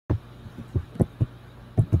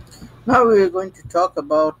Now we are going to talk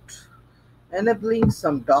about enabling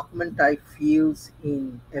some document type fields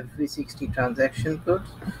in FV60 transaction codes.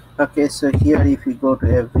 Okay, so here if we go to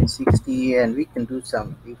FV60 and we can do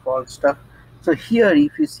some default stuff. So here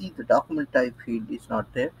if you see the document type field is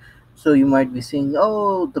not there. So you might be saying,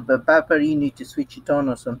 oh, the paper you need to switch it on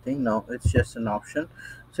or something. No, it's just an option.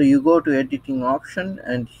 So you go to editing option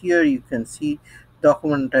and here you can see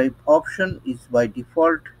document type option is by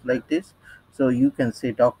default like this. So you can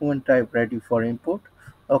say document type ready for input.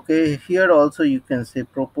 Okay, here also you can say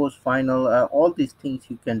propose final, all these things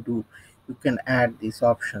you can do. You can add these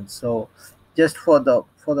options. So just for the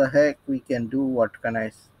heck we can do, what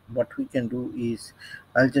we can do is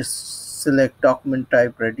I'll just select document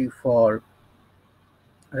type ready for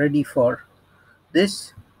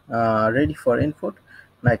this, ready for input,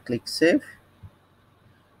 and I click save.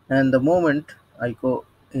 And the moment I go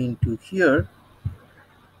into here,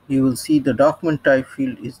 you will see the document type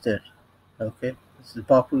field is there. Okay, this is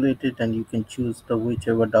populated and you can choose the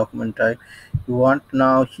whichever document type you want.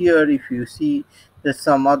 Now here if you see there's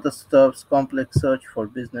some other stuffs, complex search for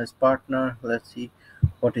business partner. Let's see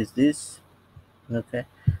what is this. Okay,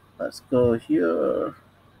 let's go here,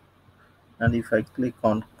 and if I click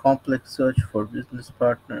on complex search for business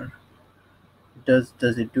partner, does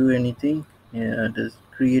it do anything? Yeah, does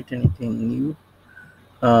it create anything new?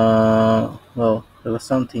 Well, there was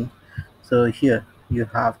something. So here you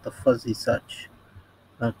have the fuzzy search.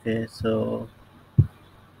 Okay, so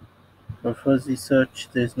for fuzzy search,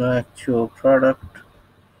 there's no actual product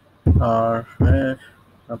or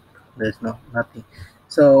nope, there's nothing.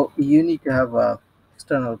 So you need to have a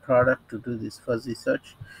external product to do this fuzzy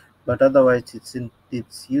search, but otherwise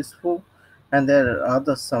it's useful. And there are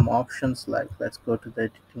other some options, like let's go to the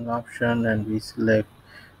editing option and we select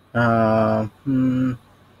uh, hmm,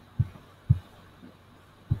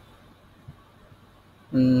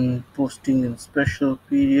 posting in special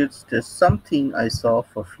periods. There's something I saw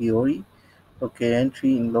for Fiori. Okay,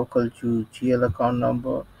 entry in local GL account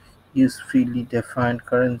number, use freely defined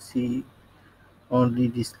currency, only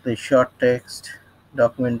display short text,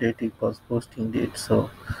 document date equals posting date.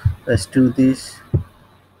 So let's do this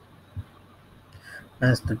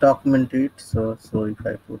as the document date. So if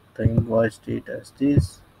I put the invoice date as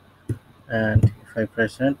this and if I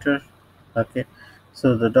press enter, okay,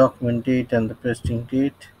 so the document date and the posting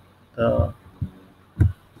date, the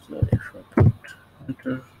so if I put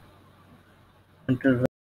enter, enter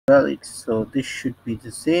valid, so this should be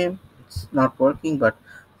the same. It's not working, but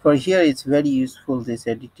for here it's very useful, this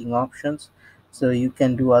editing options. So you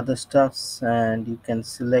can do other stuffs and you can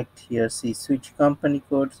select here, see switch company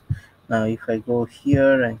codes. Now if I go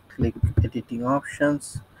here and click editing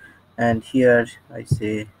options, and here I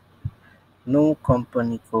say no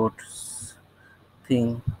company codes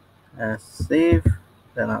thing as save,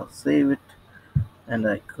 then I'll save it, and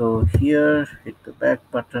I go here, hit the back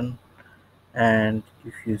button, and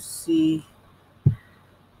if you see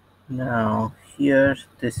now here,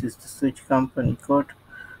 this is the switch company code.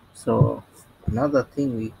 So another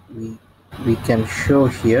thing we can show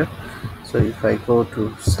here. So if I go to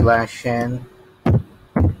 /n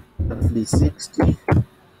roughly 60,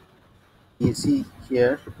 you see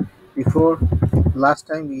here before, last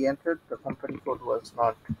time we entered the company code was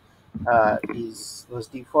not is was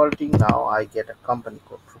defaulting. Now I get a company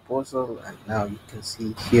code proposal, and now you can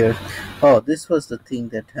see here, oh, this was the thing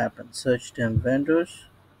that happened. Search them vendors.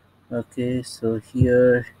 Okay, so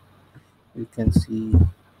here you can see,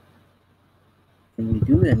 can we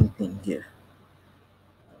do anything here?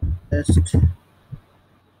 Test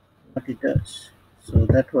what it does. So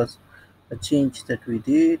that was a change that we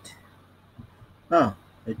did. Ah,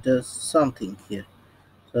 it does something here.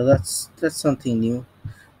 So that's something new.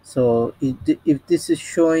 So if this is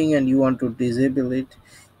showing and you want to disable it,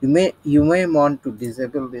 you may want to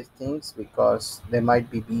disable these things because there might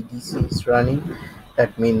be BDCs running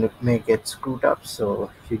that may get screwed up. So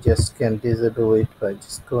you just can disable it by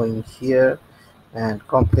just going here and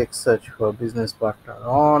complex search for business partner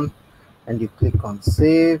on, and you click on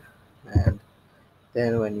save, and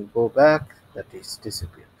then when you go back, that is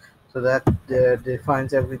disappear. So that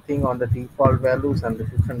defines everything on the default values and the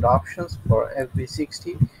different options for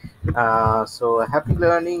FB60. So happy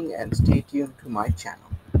learning and stay tuned to my channel.